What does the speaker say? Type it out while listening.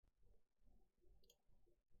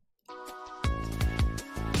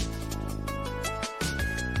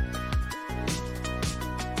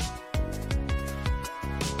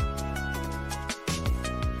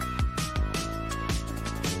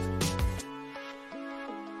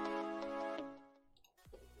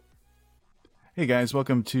Hey guys,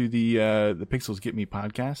 welcome to the Pixels Get Me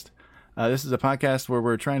podcast. This is a podcast where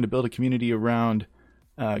we're trying to build a community around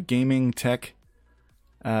gaming tech.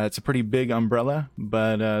 It's a pretty big umbrella,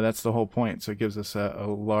 but that's the whole point. So it gives us a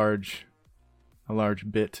large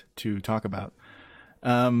bit to talk about.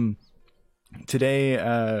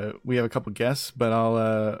 Today we have a couple guests, but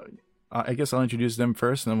I guess I'll introduce them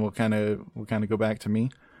first, and then we'll kind of go back to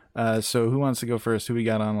me. So who wants to go first? Who we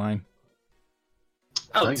got online?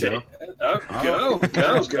 I'll take it. Go.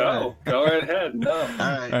 Go right ahead. No.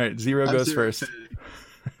 All right. Zero goes first.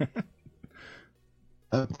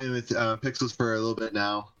 I've been with Pixels for a little bit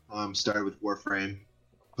now. Started with Warframe.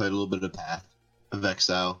 Played a little bit of Path of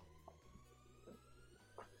Exile.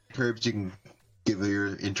 Curbs, you can give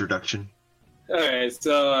your introduction. Alright,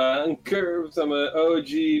 so I'm Curbs. I'm an OG,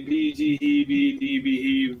 BG,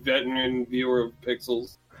 DBE veteran viewer of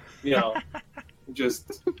Pixels. You know,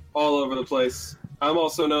 just all over the place. I'm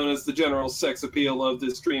also known as the general sex appeal of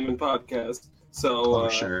this stream and podcast. So,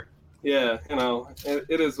 Sure. Yeah, you know,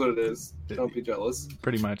 it is what it is. Don't be jealous.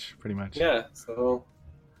 Pretty much. Yeah, so,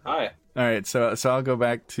 hi. All right, so I'll go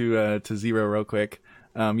back to Zero real quick.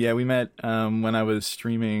 We met when I was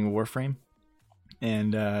streaming Warframe,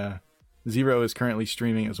 and Zero is currently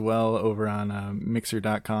streaming as well over on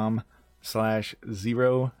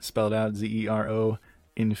mixer.com/Zero, spelled out Zero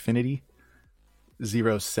Infinity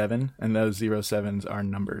 07, and those 07s are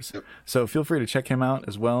numbers. Yep. So feel free to check him out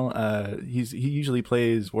as well. He usually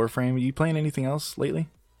plays Warframe. Are you playing anything else lately?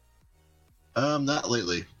 Not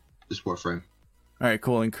lately. Just Warframe. All right,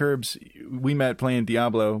 cool. And Curbs, we met playing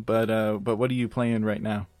Diablo, but what are you playing right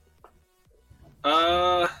now?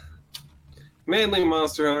 Mainly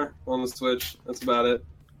Monster Hunter on the Switch. That's about it.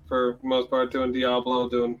 For the most part, doing Diablo,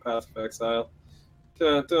 doing Path of Exile.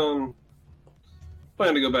 Doing...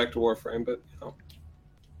 Plan to go back to Warframe, but, you know.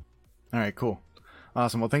 All right, cool.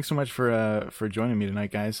 Awesome. Well, thanks so much for joining me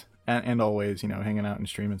tonight, guys. And always, hanging out and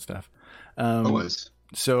streaming stuff. Always.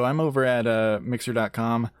 So I'm over at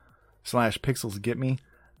mixer.com/pixelsgetme.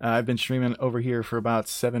 I've been streaming over here for about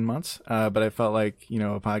 7 months, but I felt like,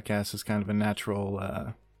 a podcast is kind of a natural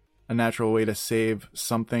way to save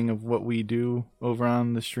something of what we do over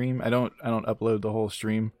on the stream. I don't upload the whole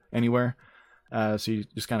stream anywhere, so you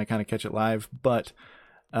just kind of catch it live. But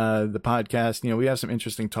the podcast, we have some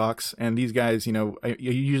interesting talks, and these guys, I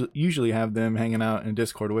usually have them hanging out in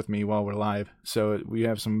Discord with me while we're live, so we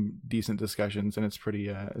have some decent discussions, and it's pretty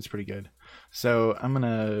good. So I'm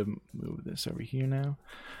gonna move this over here now.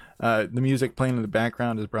 The music playing in the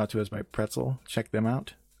background is brought to us by Pretzel. Check them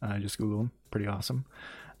out. Just Google them. Pretty awesome.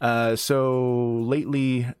 So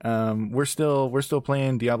lately, we're still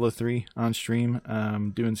playing Diablo 3 on stream.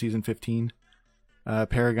 Doing season 15.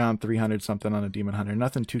 Paragon 300 something on a Demon Hunter.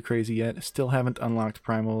 Nothing too crazy yet. Still haven't unlocked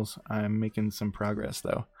primals. I'm making some progress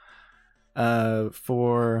though.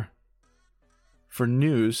 For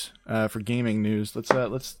news, for gaming news,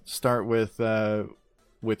 let's start with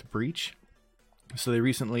Breach. So they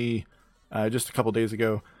recently, just a couple days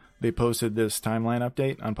ago, they posted this timeline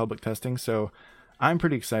update on public testing. So I'm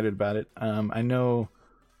pretty excited about it. I know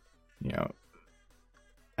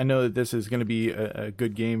that this is going to be a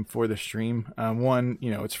good game for the stream. One,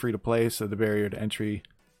 it's free to play, so the barrier to entry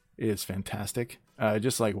is fantastic.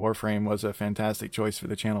 Just like Warframe was a fantastic choice for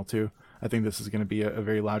the channel too. I think this is going to be a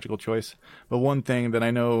very logical choice. But one thing that I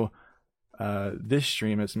know this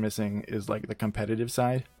stream is missing is like the competitive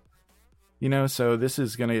side. So this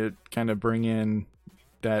is going to kind of bring in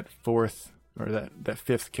that fourth or that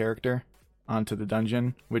fifth character onto the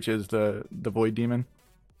dungeon, which is the Void Demon,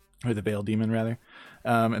 or the Veil Demon rather.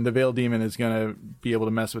 And the Veil Demon is going to be able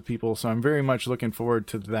to mess with people, so I'm very much looking forward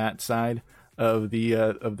to that side of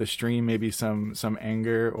the stream. Maybe some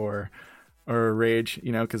anger or rage,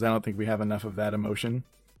 because I don't think we have enough of that emotion.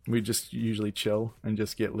 We just usually chill and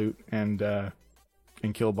just get loot and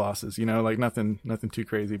kill bosses, like nothing too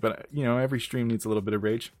crazy. But every stream needs a little bit of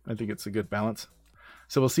rage. I think it's a good balance.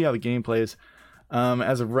 So we'll see how the game plays.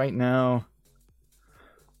 As of right now,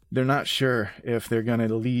 they're not sure if they're going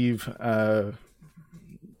to leave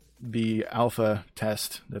the alpha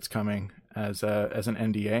test that's coming as an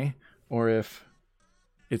NDA, or if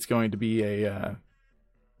it's going to be if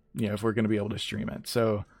we're going to be able to stream it.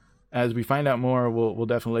 So as we find out more, we'll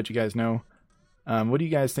definitely let you guys know. What are you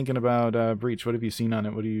guys thinking about Breach? What have you seen on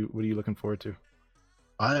it? What are you looking forward to?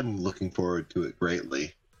 I'm looking forward to it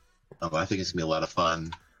greatly. I think it's gonna be a lot of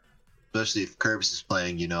fun, especially if Curbs is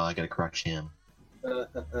playing. I gotta crush him. Good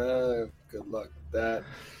luck with that.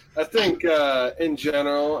 I think in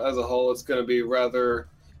general, as a whole, it's going to be rather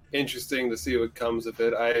interesting to see what comes of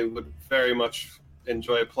it. I would very much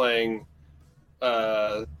enjoy playing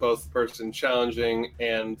both person challenging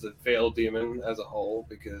and the Veil Demon as a whole,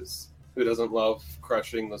 because who doesn't love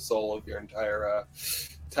crushing the soul of your entire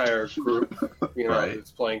group, Right.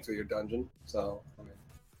 who's playing through your dungeon. So, I mean,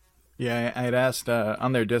 Yeah, I had asked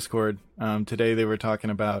on their Discord today. They were talking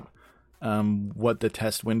about what the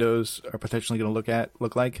test windows are potentially going to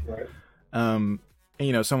look like. right. And,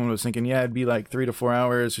 someone was thinking, yeah, it'd be like 3 to 4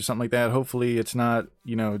 hours or something like that. Hopefully, it's not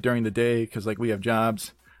during the day because like we have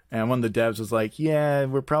jobs. And one of the devs was like, yeah,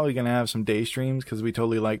 we're probably going to have some day streams because we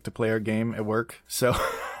totally like to play our game at work. So,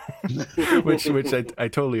 which I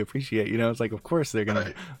totally appreciate. It's like, of course they're gonna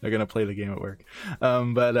Right. they're gonna play the game at work.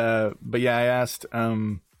 But yeah, I asked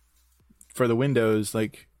for the Windows,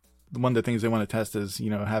 like one of the things they want to test is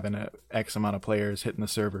having a X amount of players hitting the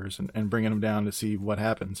servers and bringing them down to see what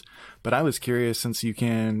happens. But I was curious, since you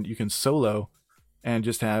can solo and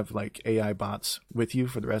just have like AI bots with you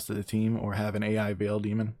for the rest of the team, or have an AI Veil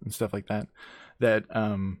Demon and stuff like that.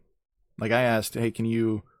 Like I asked, hey,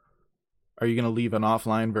 are you going to leave an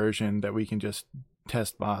offline version that we can just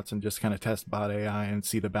test bots and just kind of test bot AI and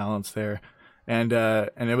see the balance there? And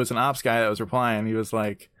it was an ops guy that was replying. He was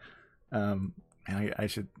like, man, I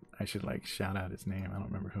should like shout out his name. I don't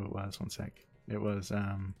remember who it was. One sec. It was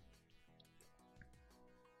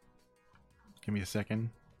give me a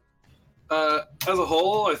second. As a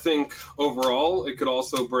whole, I think overall it could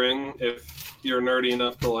also bring, if you're nerdy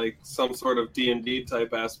enough to like some sort of D&D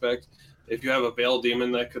type aspect, if you have a Veil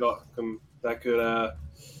Demon, that could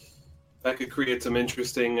create some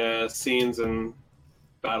interesting scenes and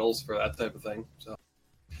battles for that type of thing. So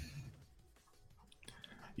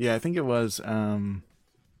Yeah, I think it was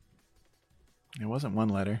it wasn't One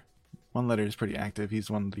Letter. One Letter is pretty active. He's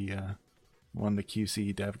one of the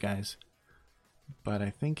QC dev guys. But I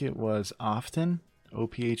think it was Often,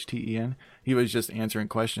 Opchten. He was just answering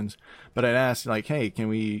questions. But I'd asked like, hey, can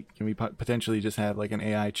we potentially just have like an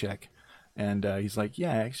AI check? And he's like,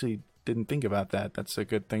 yeah, I actually didn't think about that. That's a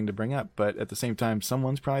good thing to bring up. But at the same time,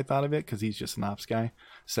 someone's probably thought of it because he's just an ops guy.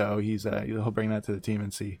 So he'll bring that to the team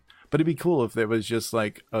and see. But it'd be cool if it was just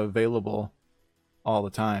like available all the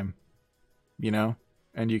time,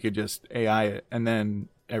 and you could just AI it, and then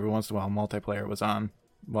every once in a while multiplayer was on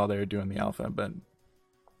while they were doing the alpha. But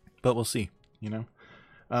we'll see.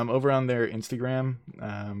 Over on their Instagram,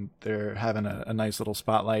 they're having a nice little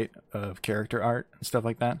spotlight of character art and stuff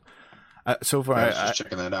like that. So far, I was just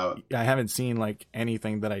checking that out. I haven't seen like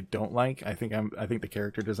anything that I don't like. I think the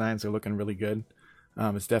character designs are looking really good.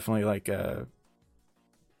 It's definitely like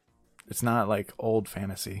it's not like old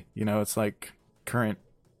fantasy, it's like current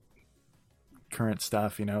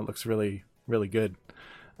stuff, it looks really, really good.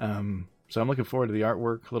 So I'm looking forward to the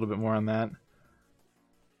artwork, a little bit more on that.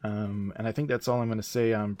 And I think that's all I'm going to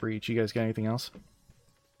say on Breach. You guys got anything else?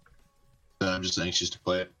 I'm just anxious to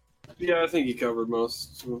play it. yeah, I think you covered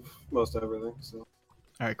most everything. So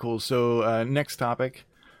All right, cool. So next topic,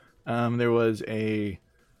 there was a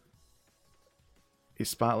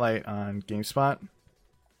spotlight on GameSpot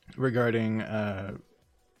regarding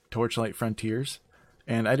Torchlight Frontiers,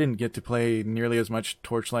 and I didn't get to play nearly as much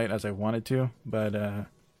Torchlight as I wanted to, but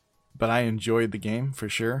I enjoyed the game for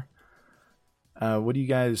sure. What are you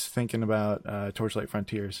guys thinking about Torchlight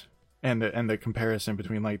Frontiers and the comparison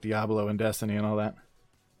between like Diablo and Destiny and all that?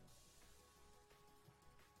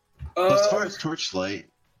 As far as Torchlight,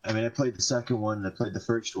 I mean, I played the second one and I played the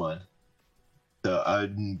first one. So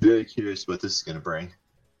I'm very curious what this is going to bring.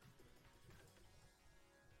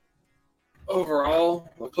 overall,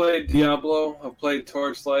 I played Diablo, I played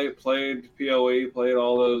Torchlight, played PoE, played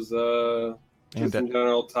all those just in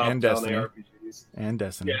general top-down Destiny. ARPGs. And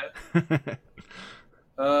Destiny. Yeah.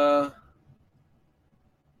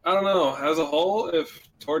 I don't know. As a whole, if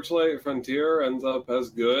Torchlight Frontier ends up as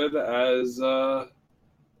good as 1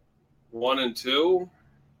 and 2,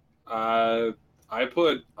 I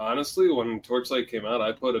put, honestly, when Torchlight came out,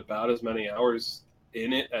 I put about as many hours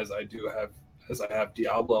in it as I have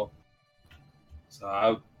Diablo.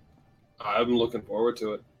 So I'm looking forward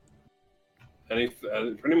to it.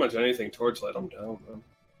 Pretty much anything Torchlight, I'm down. Man.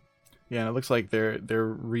 Yeah, and it looks like they're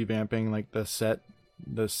revamping like the set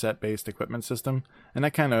based equipment system, and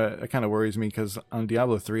that kind of worries me because on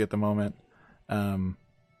Diablo 3 at the moment,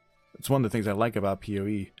 it's one of the things I like about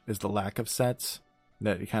PoE is the lack of sets,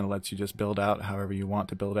 that it kind of lets you just build out however you want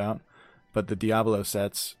to build out, but the Diablo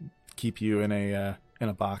sets keep you in a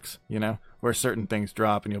box, where certain things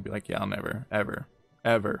drop and you'll be like, yeah, I'll never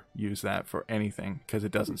ever use that for anything because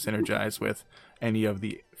it doesn't synergize with any of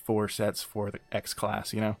the 4 sets for the X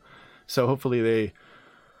class, So hopefully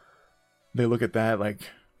they look at that, like,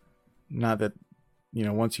 not that,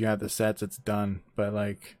 once you have the sets, it's done, but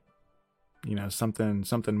like, something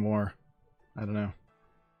more I don't know.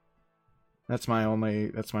 That's my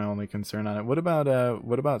only concern on it. What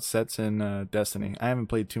about sets in Destiny? I haven't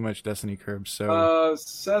played too much Destiny, Curbs, so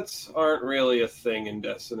Sets aren't really a thing in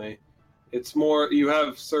Destiny. It's more you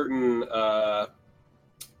have certain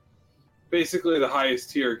basically the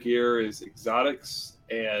highest tier gear is exotics,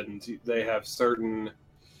 and they have certain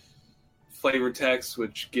flavor text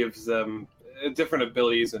which gives them different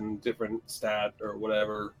abilities and different stat or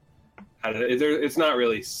whatever. It's not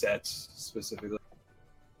really sets specifically.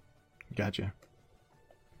 Gotcha.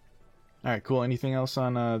 All right, cool. Anything else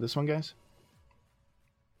on this one, guys?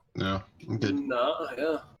 No, I'm good. No, yeah.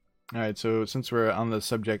 All right, so since we're on the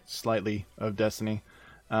subject slightly of Destiny,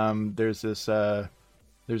 there's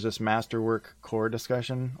this Masterwork core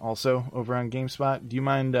discussion also over on GameSpot. Do you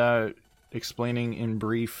mind explaining in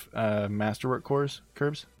brief Masterwork cores,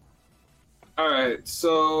 Curbs? All right,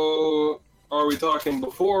 so are we talking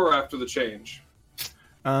before or after the change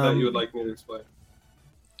that you would like me to explain?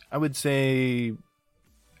 I would say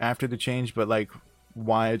after the change, but like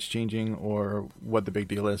why it's changing or what the big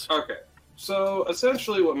deal is. Okay, so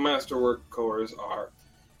essentially what Masterwork cores are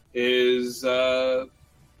is the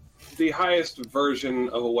highest version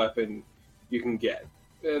of a weapon you can get.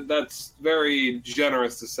 That's very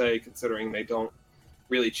generous to say, considering they don't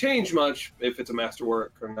really change much if it's a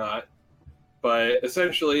Masterwork or not. But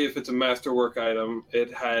essentially, if it's a Masterwork item,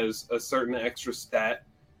 it has a certain extra stat,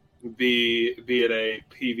 be it a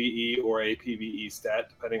PvE or a PvE stat,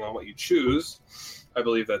 depending on what you choose. I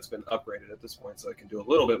believe that's been upgraded at this point, so I can do a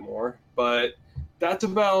little bit more. But that's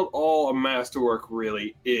about all a Masterwork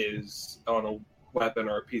really is on a weapon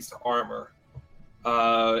or a piece of armor.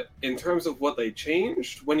 In terms of what they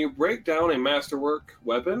changed, when you break down a Masterwork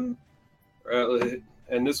weapon,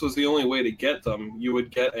 and this was the only way to get them, you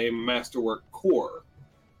would get a Masterwork core,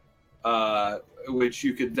 which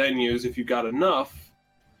you could then use if you got enough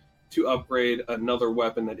to upgrade another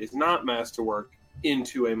weapon that is not Masterwork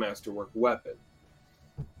into a Masterwork weapon.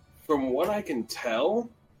 From what I can tell,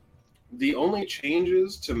 the only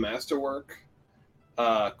changes to Masterwork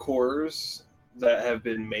cores that have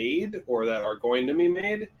been made or that are going to be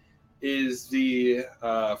made is the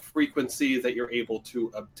frequency that you're able to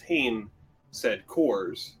obtain said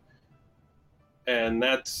cores. And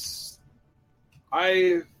it's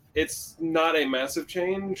not a massive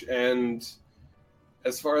change, and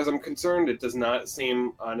as far as I'm concerned, it does not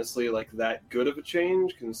seem, honestly, like that good of a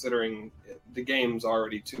change, considering the game's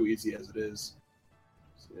already too easy as it is.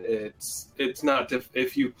 It's not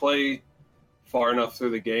if you play far enough through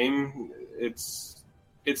the game, it's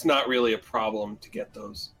not really a problem to get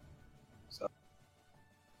those. So.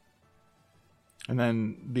 And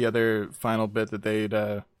then the other final bit that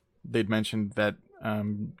they'd mentioned that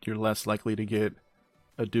you're less likely to get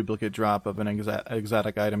a duplicate drop of an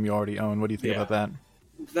exotic item you already own. What do you think about that?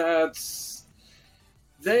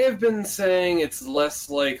 They have been saying it's less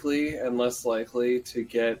likely and less likely to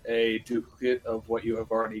get a duplicate of what you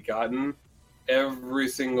have already gotten every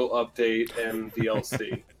single update and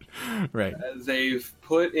DLC. Right. They've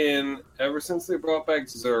put in, ever since they brought back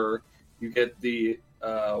Xur, you get the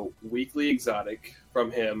weekly exotic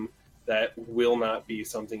from him that will not be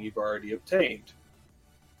something you've already obtained.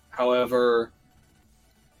 However,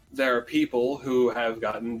 there are people who have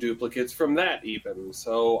gotten duplicates from that even,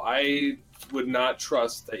 so I would not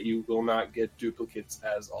trust that you will not get duplicates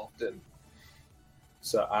as often.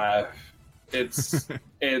 So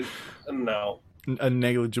no. A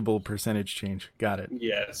negligible percentage change. Got it.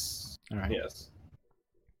 Yes. All right. Yes.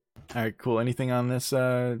 All right, cool. Anything on this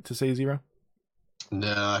to say, Zero?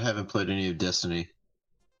 No, I haven't played any of Destiny.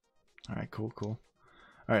 All right, cool. All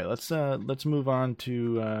right, let's move on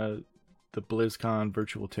to the BlizzCon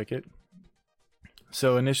virtual ticket.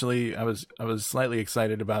 So initially, I was slightly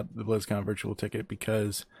excited about the BlizzCon virtual ticket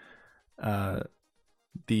because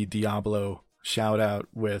the Diablo shout out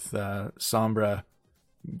with Sombra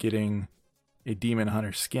getting a Demon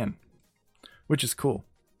Hunter skin, which is cool,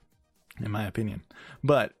 in my opinion.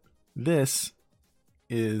 But this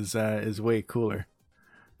is way cooler.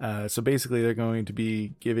 So basically, they're going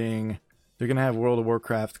to have World of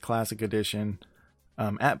Warcraft Classic Edition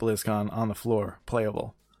at BlizzCon on the floor,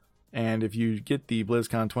 playable. And if you get the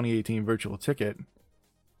BlizzCon 2018 virtual ticket,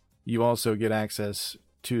 you also get access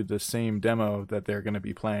to the same demo that they're going to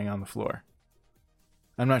be playing on the floor.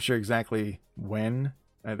 I'm not sure exactly when.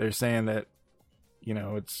 They're saying that,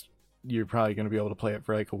 you're probably going to be able to play it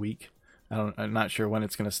for like a week. I'm not sure when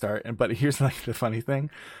it's going to start. But here's like the funny thing.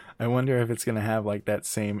 I wonder if it's going to have like that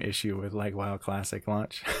same issue with like WoW Classic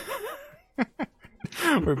launch.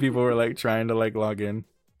 Where people were like trying to like log in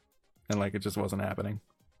and like it just wasn't happening.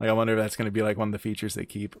 Like I wonder if that's going to be like one of the features they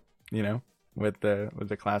keep, with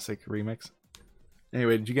the classic remix.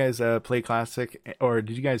 Anyway, did you guys play Classic, or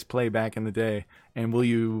did you guys play back in the day? And were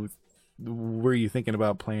you thinking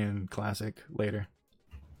about playing Classic later?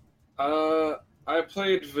 I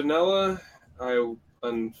played Vanilla.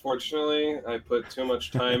 Unfortunately, I put too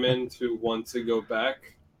much time in to want to go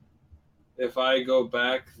back. If I go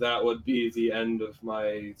back, that would be the end of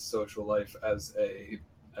my social life as a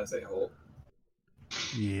whole.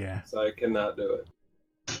 Yeah. So I cannot do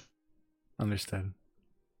it. Understood.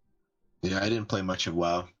 Yeah, I didn't play much of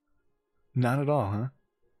WoW. Not at all,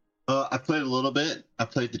 huh? I played a little bit. I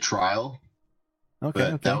played the trial.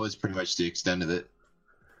 Okay. That was pretty much the extent of it.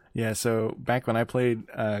 Yeah, so back when I played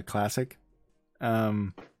Classic, I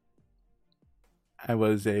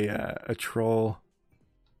was a troll.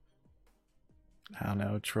 I don't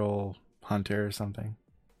know, troll hunter or something.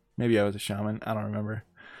 Maybe I was a shaman. I don't remember.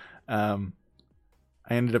 I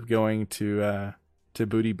ended up going to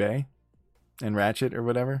Booty Bay and Ratchet or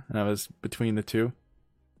whatever, and I was between the two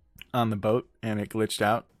on the boat, and it glitched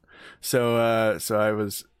out. So I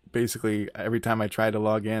was basically, every time I tried to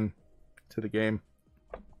log in to the game,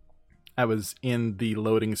 I was in the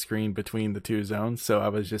loading screen between the two zones. So I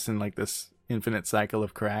was just in like this infinite cycle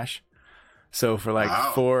of crash. So for like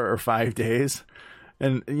 4 or 5 days,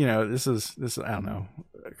 and you know, this I don't know,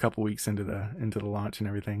 a couple weeks into the launch and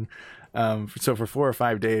everything. So for 4 or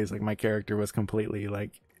 5 days, like my character was completely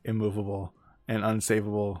like immovable and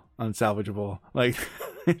unsavable, unsalvageable. Like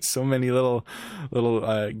so many little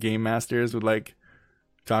game masters would like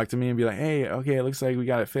talk to me and be like, "Hey, okay, it looks like we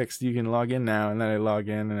got it fixed. You can log in now." And then I log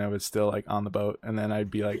in and I was still like on the boat, and then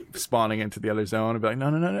I'd be like spawning into the other zone and be like,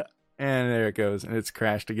 "No. And there it goes, and it's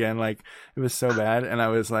crashed again. Like, it was so bad. And I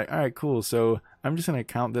was like, all right, cool. So I'm just gonna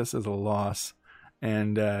count this as a loss.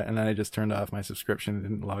 And then I just turned off my subscription and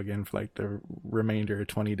didn't log in for like the remainder of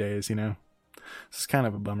 20 days, you know. It's kind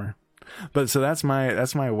of a bummer. But so that's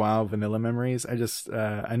my WoW vanilla memories. I just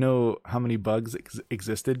I know how many bugs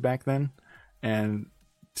existed back then, and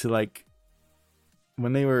to like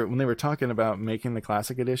when they were talking about making the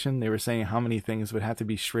Classic Edition, they were saying how many things would have to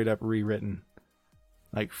be straight up rewritten,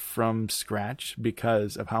 like from scratch,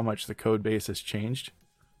 because of how much the code base has changed.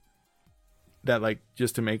 That like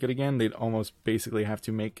just to make it again, they'd almost basically have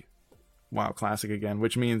to make WoW Classic again,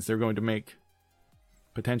 which means they're going to make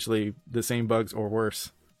potentially the same bugs or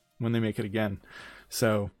worse when they make it again.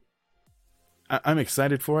 So I'm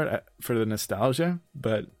excited for it, for the nostalgia,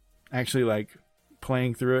 but actually like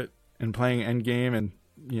playing through it and playing Endgame and,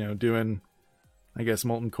 you know, doing, I guess,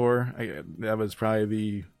 Molten Core. That was probably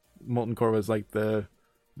the Molten Core was like the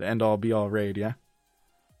end all be all raid, yeah.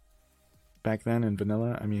 Back then in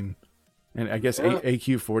vanilla, I mean, and I guess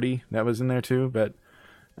AQ40 that was in there too. But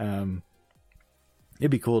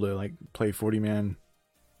it'd be cool to like play 40-man,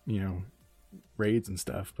 you know, raids and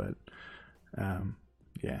stuff. But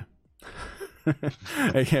yeah.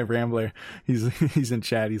 Yeah, Rambler, he's in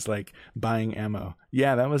chat. He's like, buying ammo.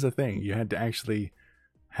 Yeah, that was a thing. You had to actually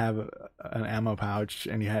have an ammo pouch,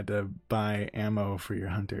 and you had to buy ammo for your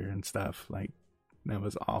hunter and stuff. Like, that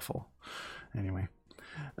was awful. Anyway,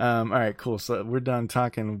 all right, cool. So we're done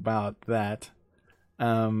talking about that.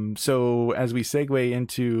 So as we segue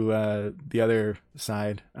into the other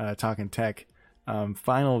side, talking tech,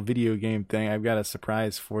 final video game thing, I've got a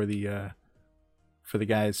surprise for the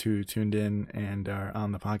guys who tuned in and are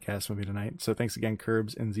on the podcast with me tonight. So thanks again,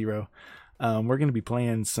 Curbs and Zero. We're going to be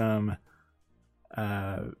playing some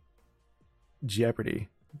Jeopardy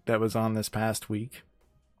that was on this past week.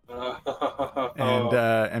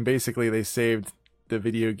 And basically they saved the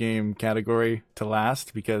video game category to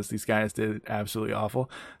last because these guys did absolutely awful.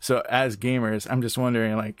 So as gamers, I'm just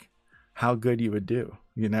wondering like how good you would do,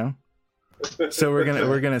 you know? So we're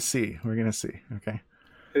gonna see. Okay.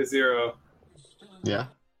 Hey, Zero. Yeah.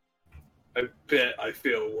 I bet I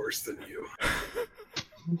feel worse than you.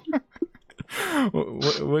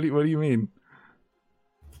 What do you mean?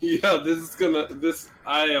 Yeah,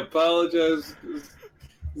 I apologize,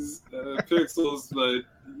 Pixels, but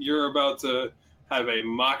you're about to have a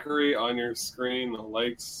mockery on your screen, the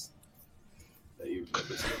likes that you've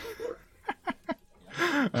never seen before.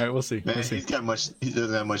 All right, we'll see. Man, he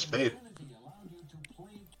doesn't have much faith.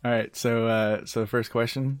 All right, so the first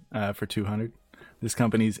question for 200. This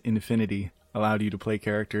company's Infinity allowed you to play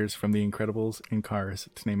characters from The Incredibles and Cars,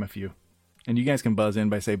 to name a few. And you guys can buzz in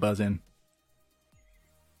by say buzz in.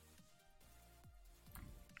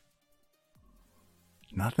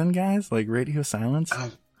 Nothing, guys? Like radio silence?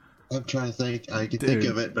 I'm trying to think. I can think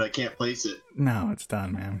of it, but I can't place it. No, it's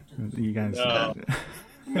done, man. You guys.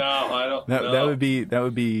 No, I don't. That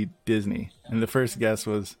would be Disney, and the first guess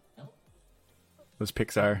was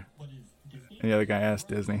Pixar, and the other guy asked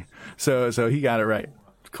Disney. So he got it right.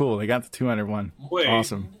 Cool. They got the 200 one. Wait.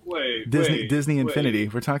 Awesome. Wait. Disney wait. Infinity.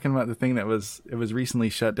 We're talking about the thing that was recently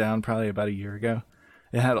shut down, probably about a year ago.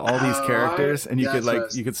 It had all these characters, and you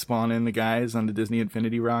could spawn in the guys on the Disney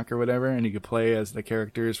Infinity Rock or whatever, and you could play as the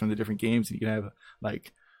characters from the different games. You could have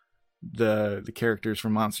like the characters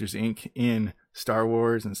from Monsters Inc. in Star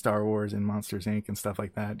Wars and Star Wars in Monsters Inc. and stuff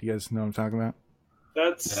like that. Do you guys know what I'm talking about?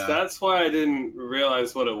 That's why I didn't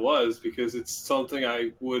realize what it was, because it's something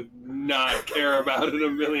I would not care about in a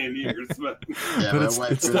million years. But yeah, my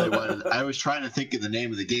wife really wanted. I was trying to think of the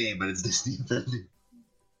name of the game, but it's Disney Infinity.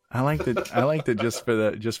 I liked it just for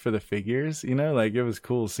the figures, you know, like it was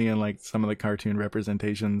cool seeing like some of the cartoon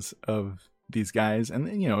representations of these guys,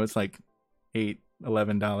 and you know, it's like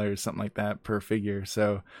 $11 something like that per figure,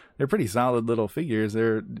 so they're pretty solid little figures.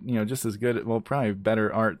 They're, you know, just as good, well, probably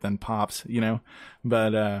better art than Pops, you know,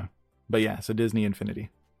 but yeah, so Disney Infinity.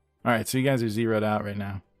 All right, so you guys are zeroed out right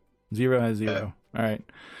now. Zero has zero. All right,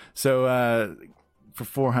 so for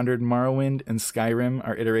 400, Morrowind and Skyrim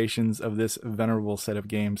are iterations of this venerable set of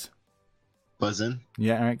games. Buzzin'?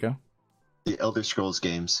 Yeah, all right, go. The Elder Scrolls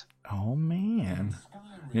games. Oh man,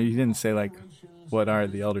 you didn't say like what are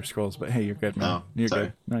the Elder Scrolls, but hey, you're good, man. Oh, you're sorry.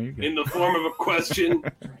 good. No, you're good. in the form of a question.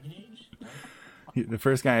 The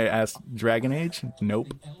first guy asked Dragon Age.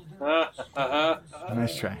 Nope.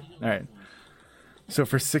 Nice try. All right. So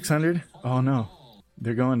for 600, oh no,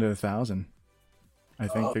 they're going to 1,000. I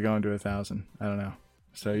think they're going to 1,000. I don't know.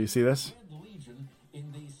 So you see this?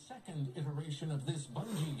 In the second iteration of this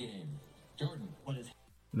Bungie game. Jordan, what is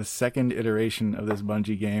The second iteration of this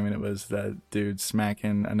Bungie game, and it was that dude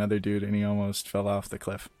smacking another dude, and he almost fell off the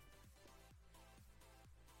cliff.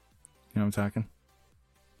 You know what I'm talking?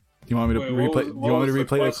 Do you want me to replay? Do you want me to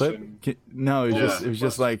replay the clip? No, it was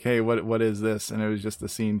just like, hey, what is this? And it was just the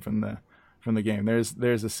scene from the game.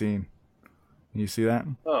 There's a scene. You see that?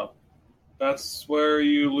 Oh, that's where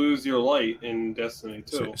you lose your light in Destiny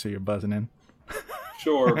 2. So you're buzzing in.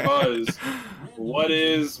 Sure, Buzz. What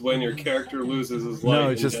is when your character loses his light? No,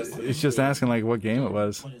 it's just asking like what game it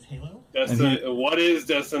was. what is Halo? What is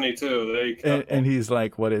Destiny 2? And he's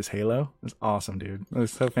like, what is Halo? It's awesome, dude.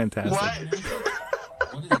 It's so fantastic.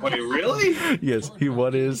 What? Wait, really? Yes,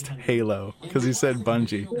 what is Halo? Because he said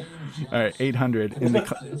Bungie. All right, 800.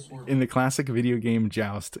 In the classic video game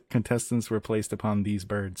Joust, contestants were placed upon these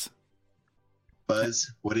birds.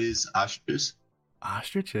 Buzz, what is ostriches?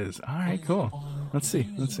 Ostriches. All right, cool. Let's see.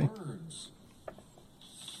 They're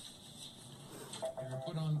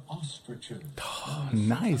put on ostriches.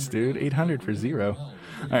 Nice, dude. 800 for 0. All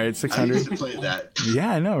right, I used 600. to play that.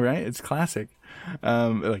 Yeah, I know, right? It's classic.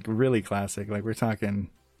 Like really classic. Like we're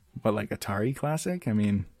talking, but like Atari classic? I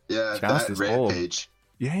mean, Yeah, Joust that is old. Rampage.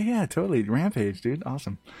 Yeah, totally. Rampage, dude.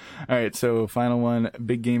 Awesome. All right, so final one.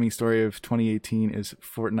 Big gaming story of 2018 is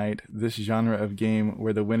Fortnite. This genre of game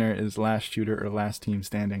where the winner is last shooter or last team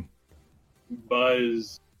standing.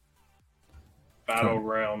 Buzz.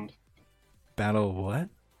 Battleground. Battle what?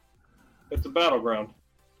 It's a battleground.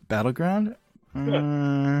 Battleground? I'm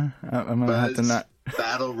going to have to Buzz, not...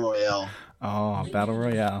 Battle Royale. Oh, Battle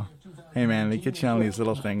Royale. Hey, man, they get you on these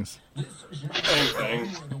little things. Same thing.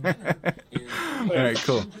 All right,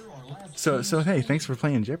 cool. So hey, thanks for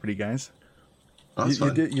playing Jeopardy, guys. That's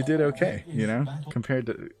fun. You did okay, you know, compared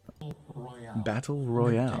to Battle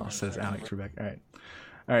Royale, says Alex Trebek.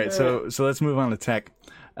 All right. So let's move on to tech.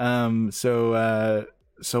 So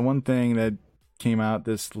one thing that came out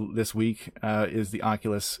this week is the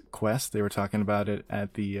Oculus Quest. They were talking about it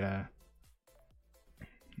at the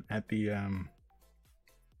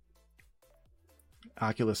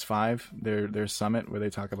Oculus 5, their summit, where they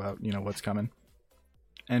talk about, you know, what's coming.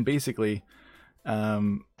 And basically,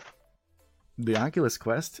 the Oculus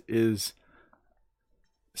Quest is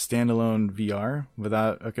standalone VR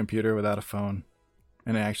without a computer, without a phone,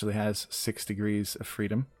 and it actually has 6 degrees of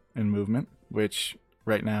freedom in movement. Which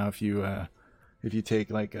right now, if you take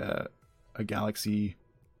like a Galaxy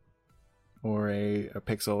or a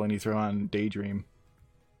Pixel and you throw on Daydream,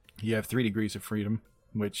 you have 3 degrees of freedom,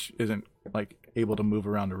 which isn't like able to move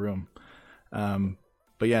around a room.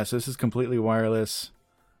 But yeah, so this is completely wireless.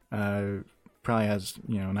 Probably has,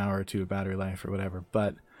 you know, an hour or two of battery life or whatever.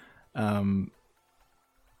 But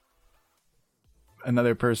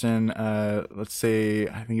another person, let's say,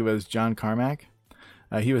 I think it was John Carmack,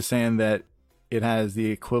 he was saying that it has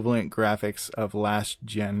the equivalent graphics of last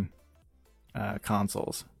gen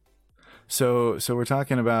consoles. So we're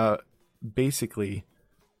talking about basically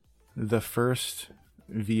the first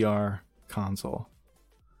VR console.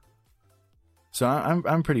 So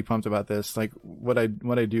I'm pretty pumped about this. Like what I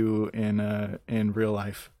do in real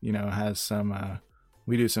life, you know, has some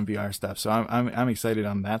we do some VR stuff. So I'm excited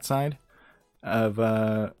on that side. of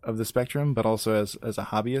the spectrum, but also as a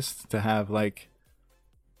hobbyist to have like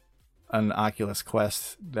an Oculus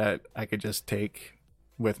Quest that I could just take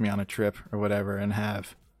with me on a trip or whatever and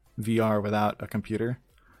have VR without a computer,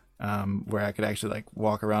 where I could actually like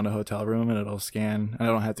walk around a hotel room and it'll scan. I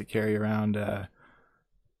don't have to carry around, I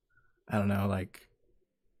don't know, like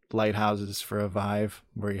lighthouses for a Vive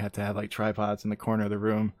where you have to have like tripods in the corner of the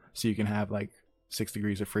room so you can have like 6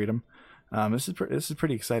 degrees of freedom. This is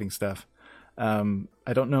pretty exciting stuff.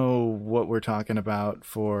 I don't know what we're talking about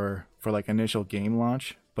for like initial game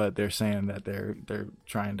launch, but they're saying that they're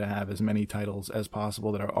trying to have as many titles as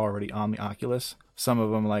possible that are already on the Oculus. Some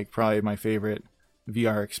of them, like probably my favorite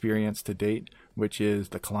VR experience to date, which is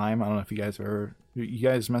The Climb. I don't know if you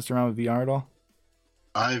guys messed around with VR at all?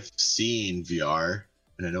 I've seen VR,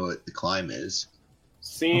 and I know what The Climb is.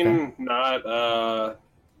 Seen, Okay. not,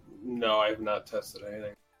 no, I've not tested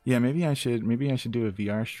anything. Yeah, maybe I should do a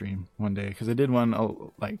VR stream one day, because I did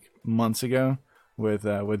one like months ago with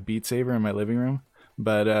Beat Saber in my living room,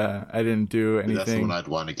 but I didn't do anything. That's the one I'd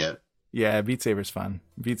want to get. Yeah, Beat Saber's fun.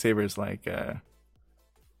 Beat Saber's like,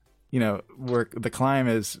 The Climb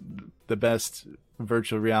is the best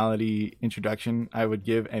virtual reality introduction I would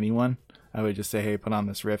give anyone. I would just say, hey, put on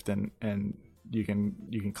this Rift and you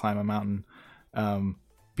can climb a mountain.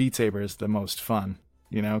 Beat Saber is the most fun,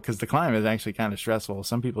 because The Climb is actually kind of stressful.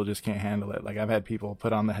 Some people just can't handle it. Like I've had people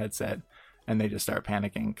put on the headset and they just start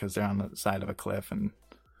panicking because they're on the side of a cliff, and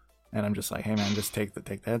I'm just like, hey man, just take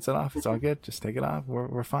the headset off. It's all good. Just take it off.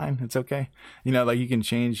 We're fine. It's okay. Like you can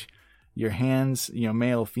change your hands,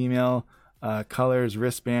 male, female, colors,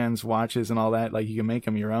 wristbands, watches, and all that. Like you can make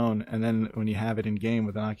them your own. And then when you have it in game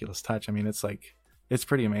with an Oculus Touch, I mean, it's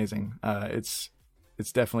pretty amazing. It's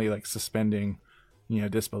definitely like suspending,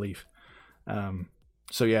 disbelief.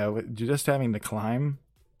 So yeah, just having The Climb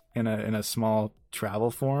in a small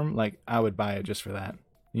travel form, like I would buy it just for that,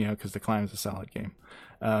 because The Climb is a solid game.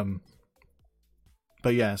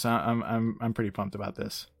 But yeah, so I'm pretty pumped about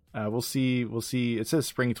this. We'll see. It says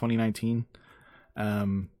spring 2019,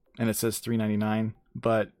 and it says $399.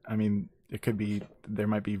 But I mean, it could be, there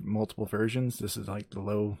might be multiple versions. This is like the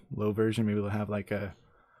low version. Maybe they'll have like a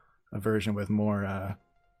version with more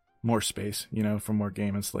space, for more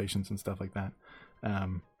game installations and stuff like that.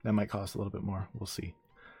 That might cost a little bit more. We'll see.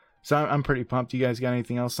 So I'm pretty pumped. You guys got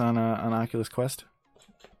anything else on Oculus Quest?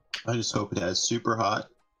 I just hope it has Super Hot.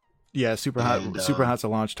 Yeah, Super Hot. Super Hot's a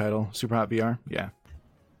launch title. Super Hot VR. Yeah.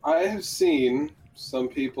 I have seen some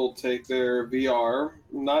people take their VR,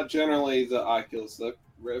 not generally the Oculus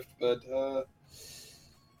Rift, but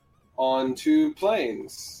onto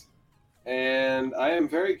planes. And I am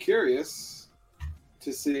very curious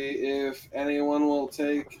to see if anyone will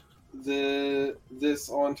take this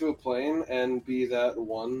onto a plane and be that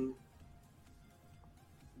one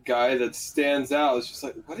guy that stands out. It's just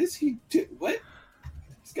like, what is he do? What?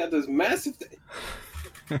 He's got this massive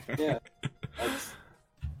thing. Yeah.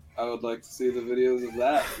 I would like to see the videos of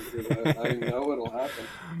that, because I know it'll happen.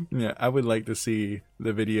 Yeah, I would like to see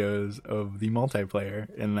the videos of the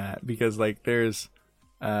multiplayer in that, because like there's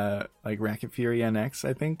like Racket Fury NX,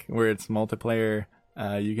 I think, where it's multiplayer.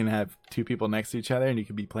 You can have two people next to each other and you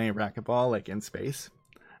could be playing racquetball like in space,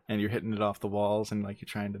 and you're hitting it off the walls and like you're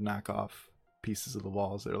trying to knock off pieces of the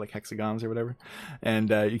walls that are like hexagons or whatever,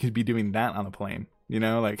 and you could be doing that on a plane,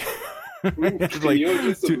 like Can you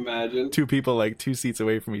just imagine two people like 2 seats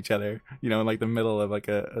away from each other, in like the middle of like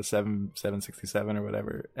a 767 or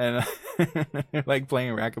whatever, and like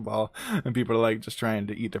playing racquetball, and people are like just trying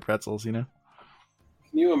to eat their pretzels. Can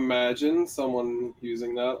you imagine someone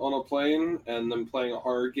using that on a plane and then playing a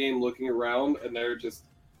horror game, looking around, and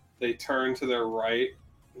they turn to their right,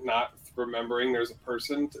 not remembering there's a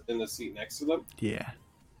person in the seat next to them? Yeah.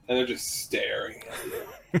 And they're just staring at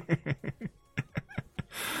you.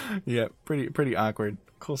 Yeah, pretty awkward.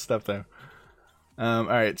 Cool stuff though. All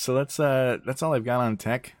right, so that's all I've got on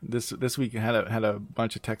tech. This week I had a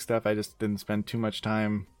bunch of tech stuff. I just didn't spend too much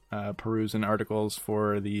time perusing articles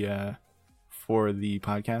for the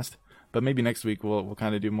podcast. But maybe next week we'll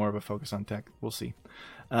kind of do more of a focus on tech. We'll see.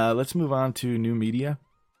 Let's move on to new media.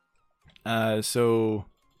 So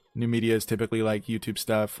new media is typically like YouTube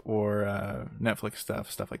stuff or Netflix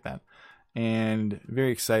stuff like that. And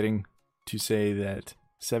very exciting to say that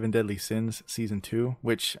 7 Deadly Sins Season 2,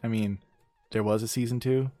 which, I mean, there was a Season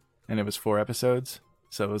 2, and it was 4 episodes,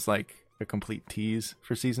 so it was like a complete tease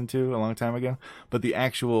for Season 2 a long time ago. But the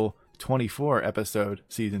actual 24 episode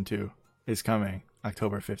Season 2 is coming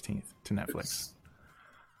October 15th to Netflix.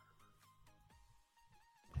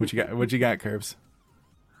 What you got, Curbs?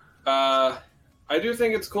 I do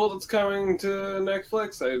think it's cool that's coming to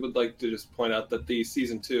Netflix. I would like to just point out that the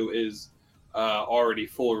Season 2 is already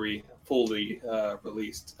fully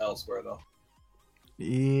released elsewhere, though.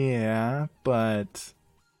 Yeah, but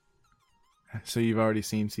so you've already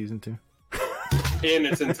seen season 2? In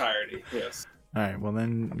its entirety, yes. All right, well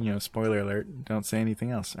then, spoiler alert, don't say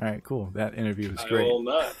anything else. All right, cool. That interview was great. I will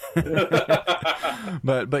not.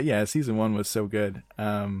 but yeah, season 1 was so good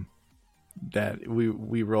that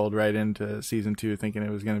we rolled right into season 2 thinking it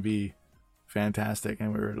was going to be fantastic,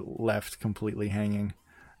 and we were left completely hanging.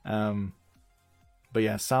 But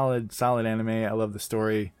yeah, solid anime. I love the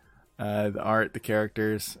story, the art, the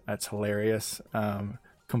characters. That's hilarious.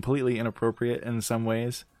 Completely inappropriate in some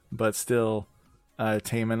ways, but still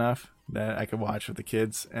tame enough that I could watch with the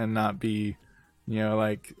kids and not be,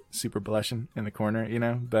 like super blushing in the corner,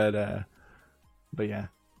 But yeah,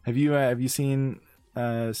 have you seen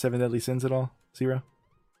 7 Deadly Sins at all, Zero?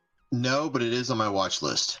 No, but it is on my watch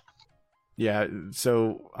list. Yeah,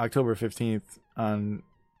 so October 15th on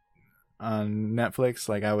Netflix,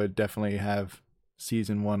 like I would definitely have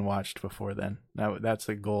season 1 watched before then. That's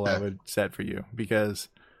the goal I would set for you, because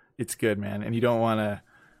it's good, man, and you don't want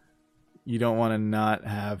to not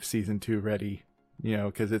have season 2 ready,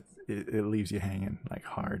 because it leaves you hanging like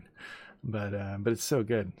hard. But it's so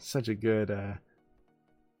good, such a good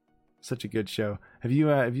show. Have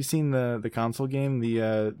you seen the console game,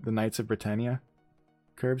 the Knights of Britannia?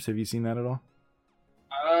 Curbs, have you seen that at all?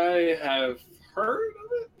 I have heard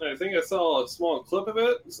of it. I think I saw a small clip of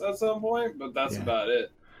it at some point, but that's about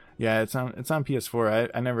it. Yeah, it's on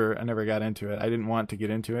PS4. I never got into it. I didn't want to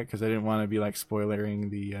get into it because I didn't want to be like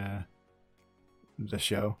spoilering the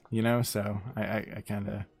show, So I kind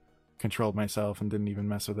of controlled myself and didn't even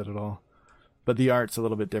mess with it at all. But the art's a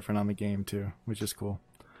little bit different on the game too, which is cool.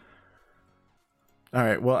 All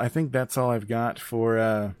right, well, I think that's all I've got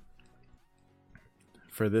for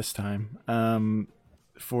this time.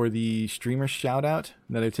 For the streamer shout out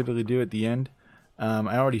that I typically do at the end,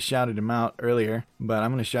 I already shouted him out earlier, but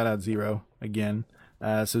I'm going to shout out Zero again.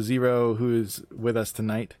 So Zero, who is with us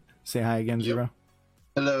tonight, say hi again, Zero.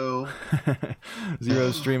 Hello.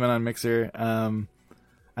 Zero's streaming on Mixer.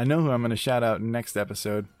 I know who I'm going to shout out next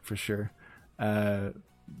episode for sure.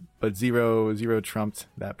 But Zero trumped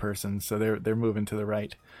that person, so they're moving to the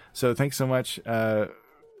right. So thanks so much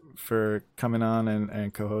for coming on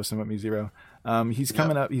and co-hosting with me, Zero. He's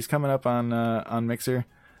coming up on Mixer,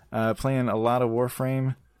 playing a lot of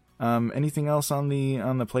Warframe. Anything else on the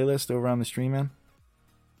playlist over on the stream, man?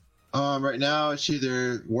 Right now it's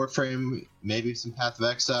either Warframe, maybe some Path of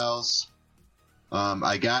Exiles.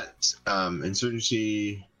 I got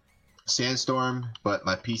Insurgency Sandstorm, but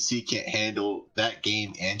my PC can't handle that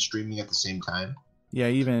game and streaming at the same time. Yeah,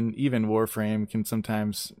 even Warframe can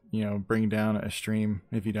sometimes, bring down a stream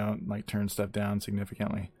if you don't like turn stuff down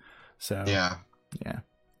significantly. So yeah.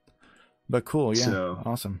 But cool, yeah, so,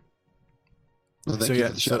 awesome. Well, thank you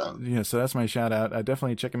for the shout out. So that's my shout out.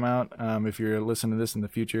 Definitely check him out. If you're listening to this in the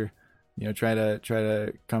future, try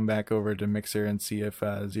to come back over to Mixer and see if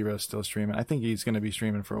Zero's still streaming. I think he's going to be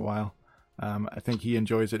streaming for a while. I think he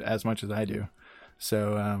enjoys it as much as I do.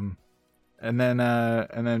 So, and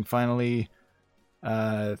then finally,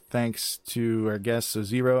 thanks to our guests, so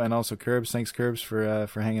Zero and also Curbs. Thanks, Curbs, for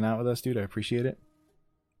hanging out with us, dude. I appreciate it.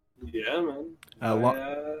 Yeah, man.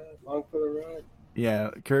 Long for the ride.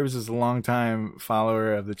 Yeah, Curbs is a longtime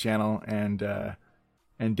follower of the channel and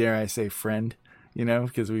dare I say friend,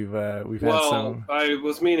 because we've had some. Well, I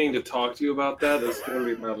was meaning to talk to you about that. It's going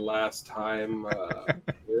to be my last time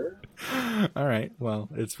here. All right. Well,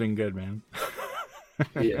 it's been good, man.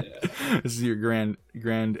 Yeah. This is your grand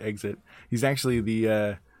exit. He's actually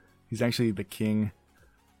the king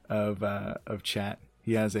of chat.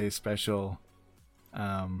 He has a special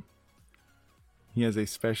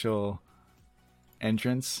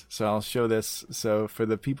entrance. So I'll show this. So for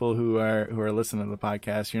the people who are listening to the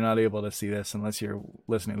podcast, you're not able to see this unless you're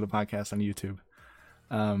listening to the podcast on YouTube.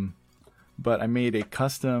 But I made a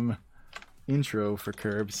custom intro for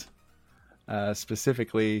Curbs,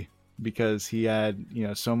 specifically because he had,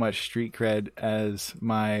 so much street cred as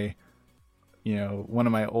my, one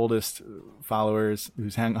of my oldest followers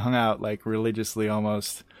who's hung out like religiously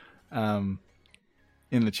almost, in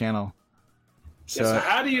the channel. So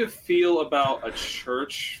how do you feel about a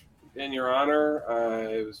church in your honor?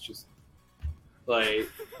 It was just like,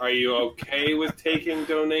 are you okay with taking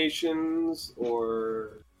donations,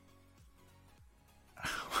 or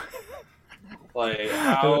like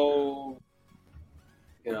how,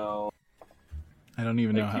 I don't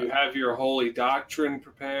even know how. You have your holy doctrine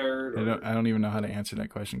prepared. I don't even know how to answer that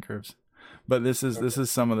question, Curbs. But this is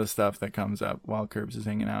some of the stuff that comes up while Curbs is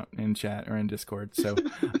hanging out in chat or in Discord. So,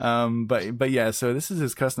 but yeah, so this is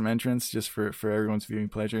his custom entrance just for everyone's viewing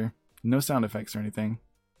pleasure. No sound effects or anything,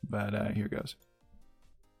 but here goes.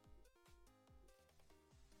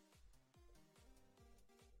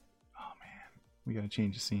 Oh man, we gotta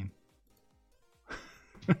change the scene.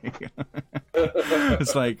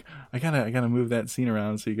 It's like I gotta move that scene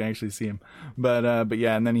around so you can actually see him. But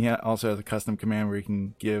yeah, and then he also has a custom command where he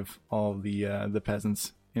can give all the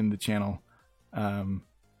peasants in the channel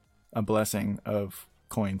a blessing of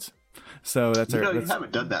coins. So that's You our. you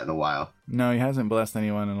haven't done that in a while. No, he hasn't blessed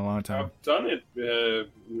anyone in a long time. I've done it. The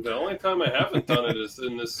only time I haven't done it is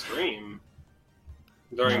in this stream.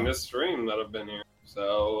 During this stream that I've been here.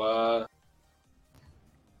 So,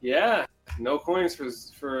 yeah, no coins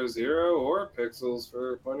for Zero or Pixels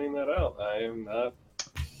for pointing that out. I am not.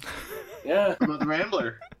 Yeah. What about the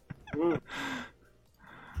Rambler? Mm.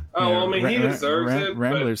 Oh, well, I mean, he deserves it.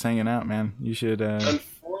 Rambler's hanging out, man. You should.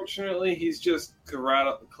 Unfortunately, he's just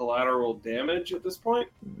collateral damage at this point.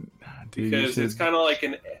 Dude, because it's kind of like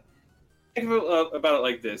an. Think about it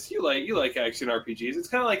like this: you like action RPGs. It's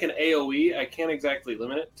kind of like an AOE. I can't exactly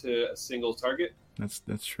limit it to a single target.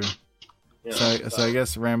 That's true. You know, So I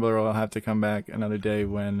guess Rambler will have to come back another day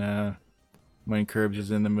when Curbs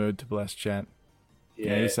is in the mood to bless chat.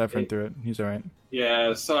 Yeah, he's suffering through it. He's all right.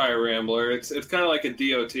 Yeah, sorry, Rambler. It's kind of like a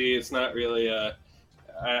DOT. It's not really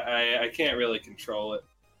I can't really control it.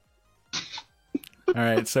 All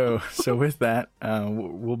right, so with that,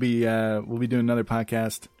 we'll be doing another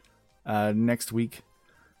podcast next week,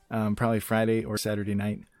 probably Friday or Saturday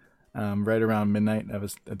night, right around midnight. That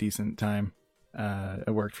was a decent time.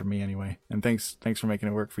 It worked for me anyway, and thanks for making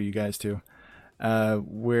it work for you guys too.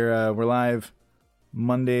 We're live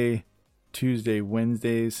Monday, Tuesday,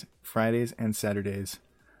 Wednesdays, Fridays, and Saturdays.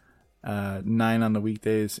 9 on the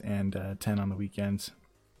weekdays and 10 on the weekends.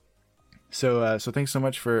 So thanks so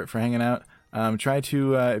much for hanging out. Try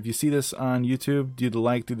to, if you see this on YouTube, do the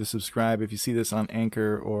like, do the subscribe. If you see this on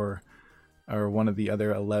Anchor or one of the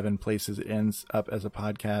other 11 places it ends up as a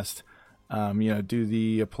podcast, do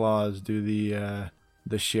the applause, do the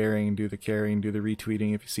sharing, do the carrying, do the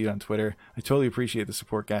retweeting. If you see it on Twitter, I totally appreciate the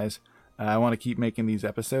support, guys. I want to keep making these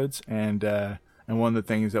episodes, and one of the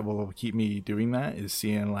things that will keep me doing that is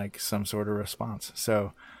seeing like some sort of response.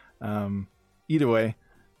 So, either way,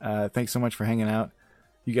 thanks so much for hanging out.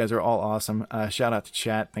 You guys are all awesome. Shout out to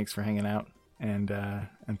chat. Thanks for hanging out and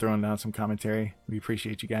throwing down some commentary. We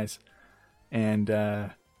appreciate you guys, and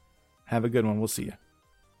have a good one. We'll see you.